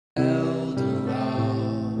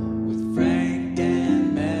Eldorado with Frank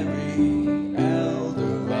and Mary.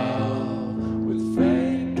 Eldorado with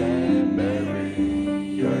Frank and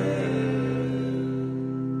Mary. Yeah.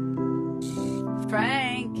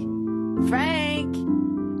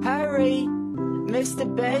 Frank, hurry. Mr.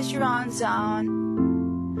 Bergeron's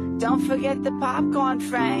on. Don't forget the popcorn,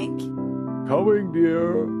 Frank. Coming,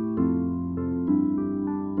 dear.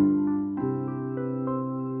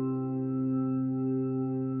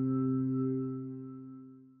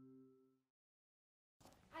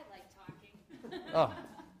 Oh.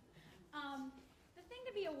 The thing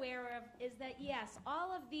to be aware of is that, yes,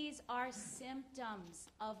 all of these are symptoms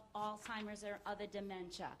of Alzheimer's or other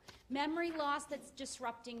dementia. Memory loss that's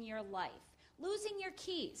disrupting your life. Losing your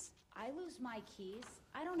keys. I lose my keys.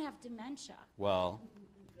 I don't have dementia. Well.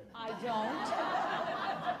 I don't.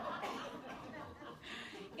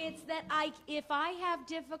 It's that if I have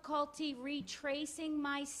difficulty retracing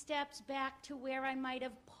my steps back to where I might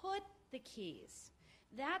have put the keys,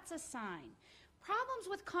 that's a sign. Problems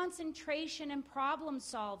with concentration and problem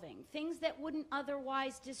solving, things that wouldn't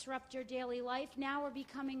otherwise disrupt your daily life, now are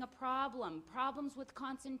becoming a problem. Problems with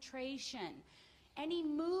concentration, any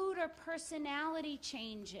mood or personality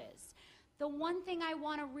changes. The one thing I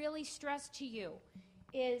want to really stress to you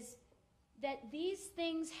is that these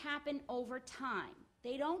things happen over time.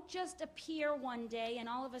 They don't just appear one day and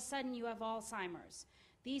all of a sudden you have Alzheimer's.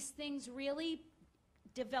 These things really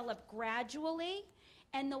develop gradually.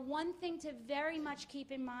 And the one thing to very much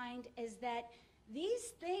keep in mind is that these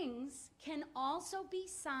things can also be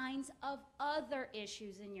signs of other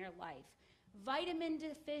issues in your life. Vitamin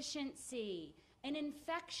deficiency, an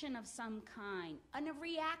infection of some kind, a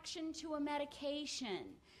reaction to a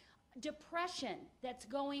medication, depression that's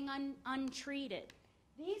going untreated.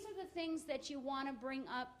 These are the things that you want to bring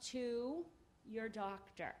up to your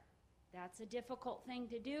doctor. That's a difficult thing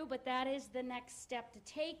to do, but that is the next step to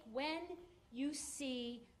take when you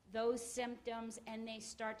see those symptoms and they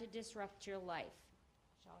start to disrupt your life.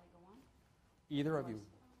 Shall I go on? Either of you.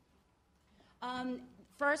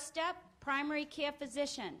 First step, primary care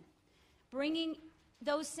physician. Bringing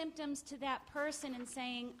those symptoms to that person and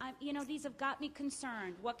saying, these have got me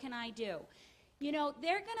concerned. What can I do? They're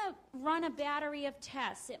going to run a battery of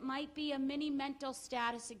tests. It might be a mini mental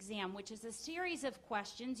status exam, which is a series of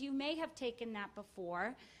questions. You may have taken that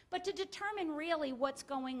before, but to determine really what's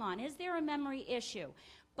going on. Is there a memory issue?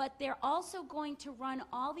 But they're also going to run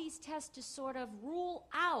all these tests to sort of rule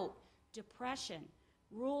out depression,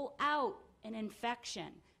 rule out an infection,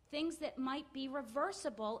 things that might be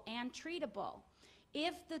reversible and treatable.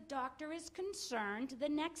 If the doctor is concerned, the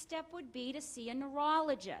next step would be to see a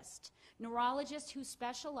neurologist. Neurologists who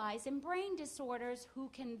specialize in brain disorders, who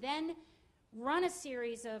can then run a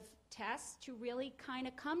series of tests to really kind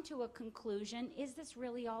of come to a conclusion, is this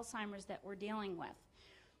really Alzheimer's that we're dealing with?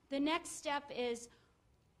 The next step is,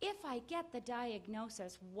 if I get the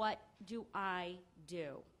diagnosis, what do I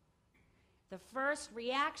do? The first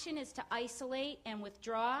reaction is to isolate and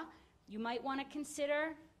withdraw. You might want to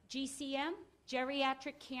consider GCM,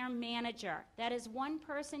 Geriatric Care Manager. That is one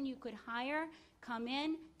person you could hire, come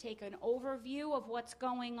in, take an overview of what's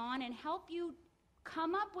going on, and help you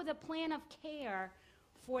come up with a plan of care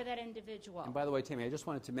for that individual. And by the way, Tammy, I just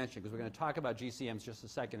wanted to mention, because we're going to talk about GCMs just a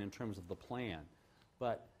second in terms of the plan,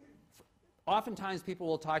 but oftentimes people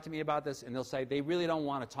will talk to me about this and they'll say they really don't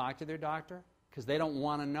want to talk to their doctor because they don't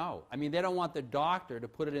want to know. I mean, they don't want the doctor to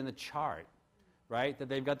put it in the chart, right, that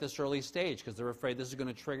they've got this early stage because they're afraid this is going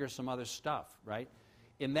to trigger some other stuff, right?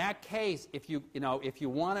 In that case, if you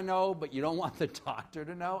want to know but you don't want the doctor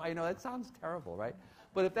to know, I know that sounds terrible, right?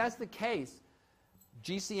 But if that's the case,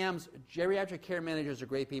 GCMs, geriatric care managers, are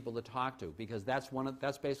great people to talk to because that's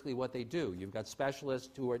basically what they do. You've got specialists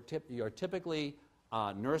who are typically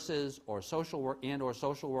nurses or social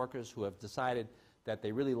workers who have decided that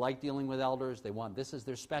they really like dealing with elders. This is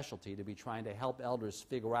their specialty, to be trying to help elders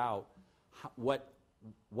figure out what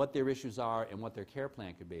their issues are and what their care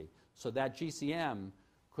plan could be. So that GCM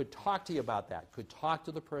could talk to you about that, could talk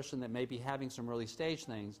to the person that may be having some early stage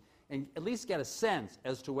things, and at least get a sense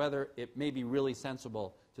as to whether it may be really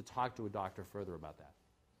sensible to talk to a doctor further about that.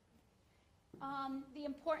 The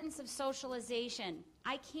importance of socialization.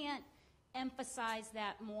 I can't emphasize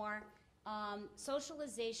that more.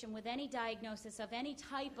 Socialization with any diagnosis of any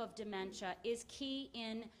type of dementia is key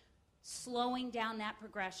in slowing down that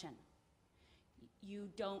progression. You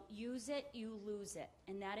don't use it, you lose it.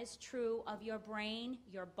 And that is true of your brain,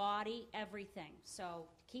 your body, everything. So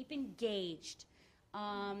keep engaged.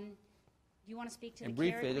 You want to speak to the care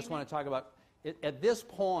agreement? And briefly, I just want to talk about, at this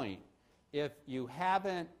point, if you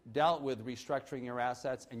haven't dealt with restructuring your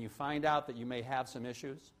assets and you find out that you may have some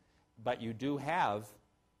issues, but you do have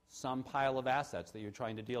some pile of assets that you're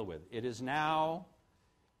trying to deal with. It is now,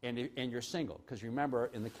 and you're single, because remember,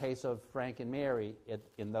 in the case of Frank and Mary,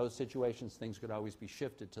 in those situations, things could always be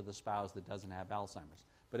shifted to the spouse that doesn't have Alzheimer's.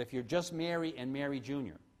 But if you're just Mary and Mary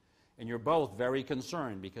Jr., and you're both very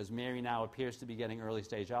concerned because Mary now appears to be getting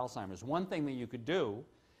early-stage Alzheimer's, one thing that you could do,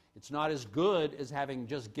 it's not as good as having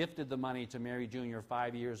just gifted the money to Mary Jr.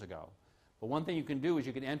 5 years ago, but one thing you can do is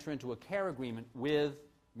you can enter into a care agreement with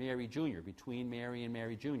Mary Jr., between Mary and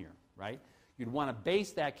Mary Jr., right? You'd want to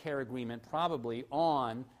base that care agreement probably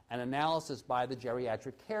on an analysis by the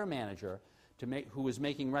geriatric care manager who is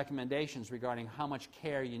making recommendations regarding how much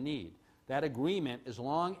care you need. That agreement, as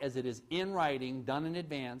long as it is in writing, done in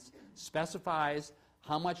advance, specifies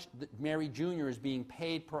how much Mary Jr. is being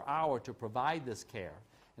paid per hour to provide this care,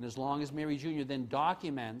 and as long as Mary Jr. then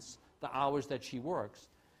documents the hours that she works,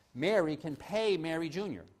 Mary can pay Mary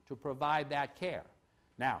Jr. to provide that care.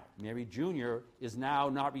 Now, Mary Jr. is now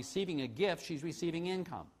not receiving a gift, she's receiving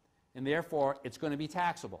income, and therefore it's going to be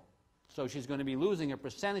taxable. So she's going to be losing a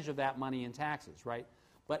percentage of that money in taxes, right?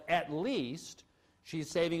 But at least she's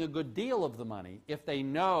saving a good deal of the money if they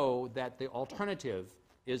know that the alternative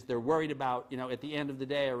is they're worried about, at the end of the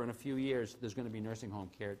day or in a few years, there's going to be nursing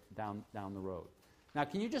home care down the road. Now,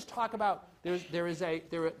 can you just talk about,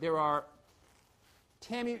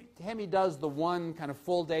 Tammy does the one kind of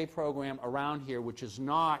full-day program around here, which is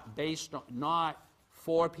not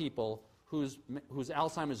for people whose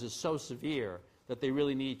Alzheimer's is so severe that they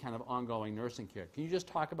really need kind of ongoing nursing care. Can you just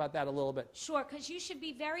talk about that a little bit? Sure, because you should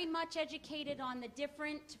be very much educated on the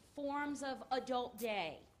different forms of adult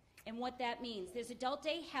day and what that means. There's adult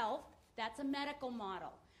day health, that's a medical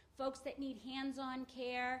model. Folks that need hands-on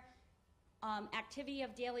care, activity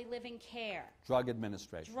of daily living care. Drug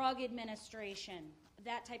administration. Drug administration,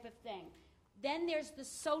 that type of thing. Then there's the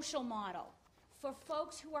social model. For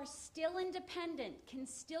folks who are still independent, can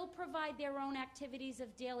still provide their own activities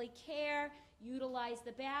of daily care, utilize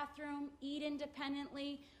the bathroom, eat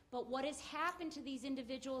independently. But what has happened to these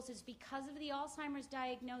individuals is because of the Alzheimer's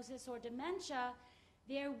diagnosis or dementia,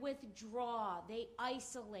 they withdraw, they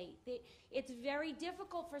isolate. It's very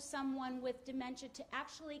difficult for someone with dementia to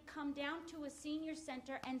actually come down to a senior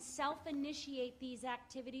center and self-initiate these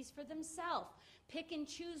activities for themselves. Pick and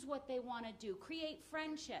choose what they want to do, create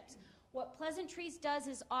friendships. What Pleasantries does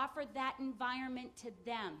is offer that environment to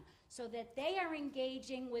them so that they are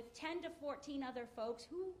engaging with 10 to 14 other folks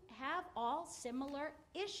who have all similar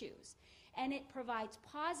issues. And it provides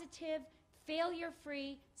positive,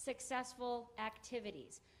 failure-free, successful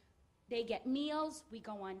activities. They get meals, we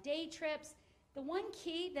go on day trips. The one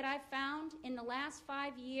key that I've found in the last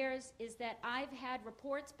 5 years is that I've had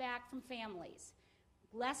reports back from families.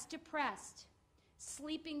 Less depressed,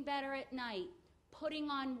 sleeping better at night, putting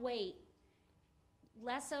on weight,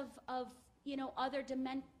 less of other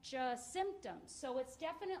dementia symptoms. So it's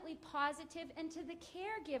definitely positive. And to the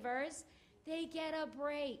caregivers, they get a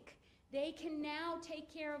break. They can now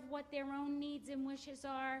take care of what their own needs and wishes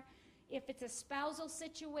are. If it's a spousal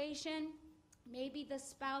situation, maybe the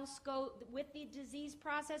spouse with the disease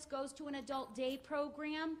process goes to an adult day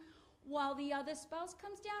program while the other spouse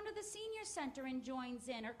comes down to the senior center and joins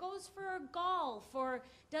in, or goes for golf, or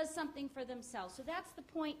does something for themselves. So that's the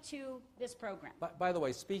point to this program. By the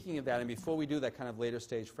way, speaking of that, and before we do that kind of later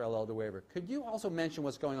stage frail elder waiver, could you also mention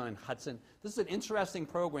what's going on in Hudson? This is an interesting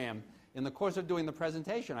program. In the course of doing the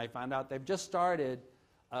presentation, I found out they've just started.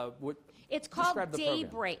 It's called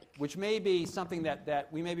Daybreak. Which may be something that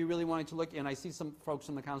we may be really wanting to look at, and I see some folks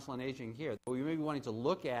from the Council on Aging here, but we may be wanting to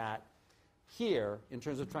look at here in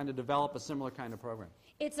terms of trying to develop a similar kind of program.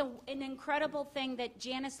 It's an incredible thing that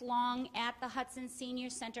Janice Long at the Hudson Senior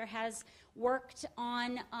Center has worked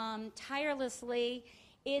on tirelessly.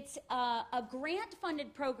 It's a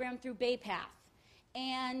grant-funded program through BayPath.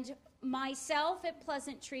 And myself at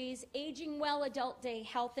Pleasantries, Aging Well Adult Day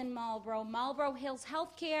Health in Marlboro, Marlboro Hills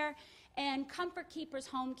Healthcare, and Comfort Keepers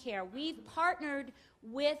Home Care. We've partnered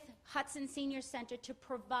with Hudson Senior Center to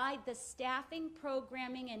provide the staffing,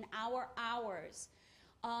 programming, and our hours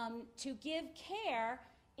to give care.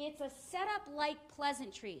 It's a setup like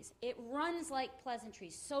Pleasantries. It runs like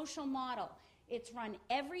Pleasantries, social model. It's run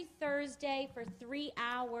every Thursday for 3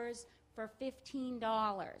 hours for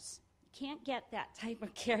 $15. Can't get that type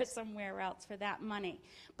of care somewhere else for that money.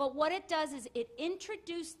 But what it does is it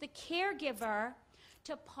introduces the caregiver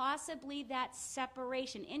to possibly that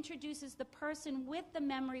separation, introduces the person with the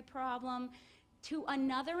memory problem to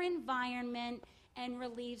another environment and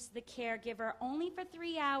relieves the caregiver only for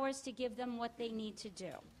 3 hours to give them what they need to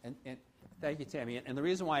do. And thank you, Tammy. And the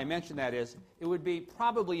reason why I mention that is it would be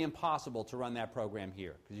probably impossible to run that program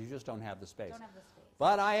here because you just don't have the space.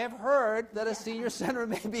 But I have heard that a senior center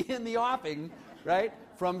may be in the offing, right,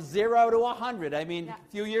 from 0 to 100. I mean, a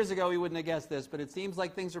few years ago we wouldn't have guessed this, but it seems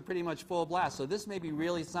like things are pretty much full blast. So this may be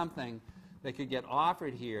really something that could get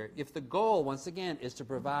offered here if the goal, once again, is to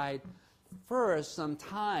provide first some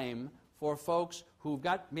time for folks who've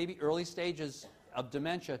got maybe early stages of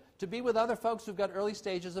dementia to be with other folks who've got early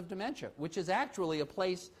stages of dementia, which is actually a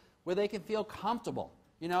place where they can feel comfortable,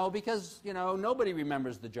 because, nobody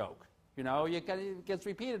remembers the joke. It gets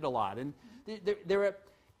repeated a lot. And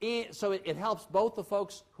so it helps both the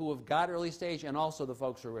folks who have got early stage and also the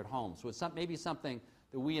folks who are at home. So it's maybe something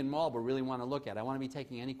that we in Marlboro really want to look at. I want to be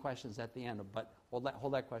taking any questions at the end, but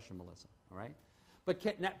hold that question, Melissa, all right?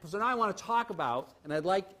 So now I want to talk about, and I'd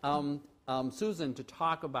like Susan to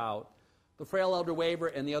talk about the Frail Elder Waiver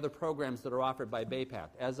and the other programs that are offered by BayPath.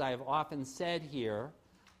 As I have often said here,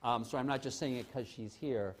 so I'm not just saying it because she's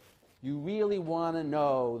here, you really want to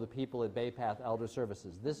know the people at BayPath Elder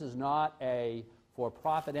Services. This is not a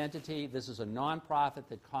for-profit entity. This is a nonprofit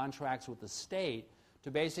that contracts with the state to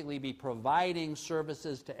basically be providing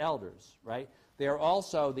services to elders, right? They are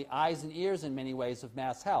also the eyes and ears in many ways of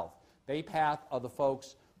Mass Health. BayPath are the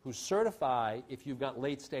folks who certify if you've got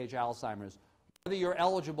late-stage Alzheimer's, whether you're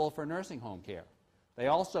eligible for nursing home care. They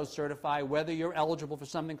also certify whether you're eligible for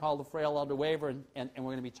something called the Frail Elder Waiver, and we're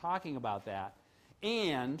going to be talking about that.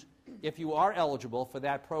 And if you are eligible for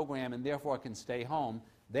that program and therefore can stay home,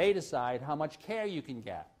 they decide how much care you can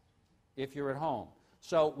get if you're at home.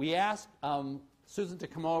 So we asked Susan to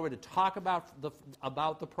come over to talk about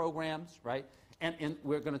the programs, right? And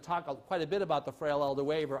we're going to talk quite a bit about the Frail Elder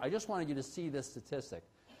Waiver. I just wanted you to see this statistic.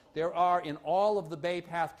 There are in all of the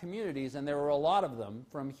BayPath communities, and there are a lot of them,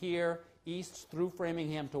 from here east through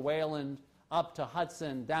Framingham to Wayland, up to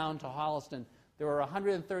Hudson, down to Holliston, there are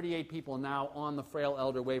 138 people now on the Frail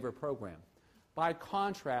Elder Waiver program. By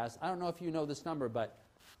contrast, I don't know if you know this number, but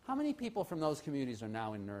how many people from those communities are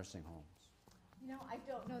now in nursing homes? I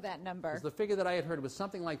don't know that number. Because the figure that I had heard was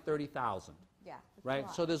something like 30,000. Yeah. Right?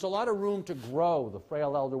 So there's a lot of room to grow the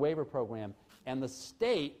Frail Elder Waiver program, and the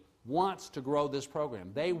state wants to grow this program.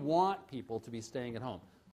 They want people to be staying at home.